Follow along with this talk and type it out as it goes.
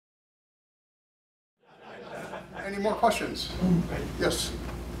Any more questions? Yes.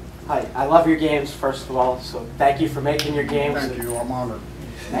 Hi, I love your games, first of all, so thank you for making your games. Thank you, I'm honored.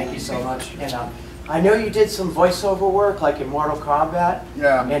 Thank you so much. And I know you did some voiceover work, like in Mortal Kombat.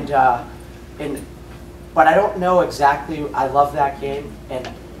 Yeah. But I don't know exactly, I love that game, and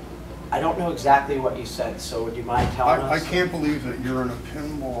I don't know exactly what you said, so would you mind telling us? I can't believe that you're in a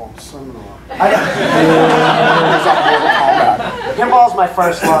pinball seminar. Pinball's my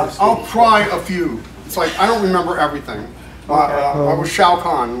first love, Steve. I'll try a few. It's like, I don't remember everything. I was Shao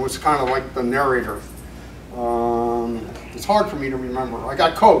Kahn, was kind of like the narrator. It's hard for me to remember. I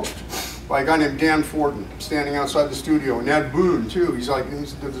got coached by a guy named Dan Forden, standing outside the studio, and Ed Boon too. He's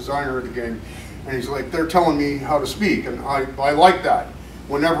the designer of the game, and he's like, they're telling me how to speak, and I like that.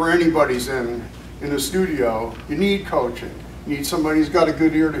 Whenever anybody's in the studio, you need coaching. You need somebody who's got a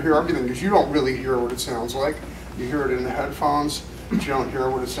good ear to hear everything, because you don't really hear what it sounds like. You hear it in the headphones, but you don't hear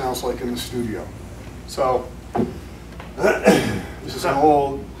what it sounds like in the studio. So, this is an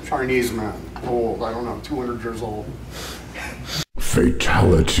old Chinese man. Old, I don't know, 200 years old.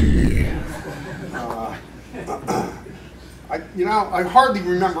 Fatality. I hardly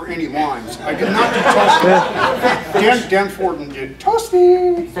remember any lines. I did not do Toasty. Dan Forden did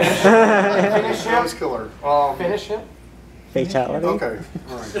Toasty. Finish him? That was killer. Finish him? Fatality? Okay,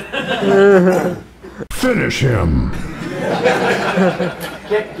 all right. Finish him.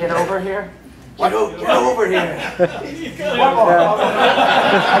 Get over here. Get over here. One more.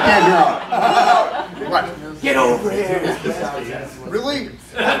 I can't hear him. What? Get over here. Really?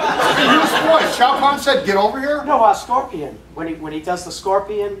 Whose voice? Shao Kahn said, "Get over here." No, Scorpion. When he does the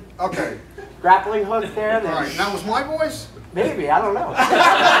Scorpion Okay. grappling hook there. All right. That was my voice. Maybe, I don't know.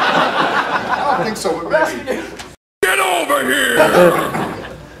 I don't think so, but maybe. Get over here. I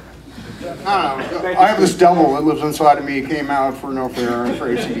don't know. I have this devil that lives inside of me. He came out for No Fair and for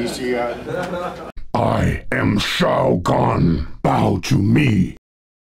AC/DC. I am Shao Kahn. Bow to me.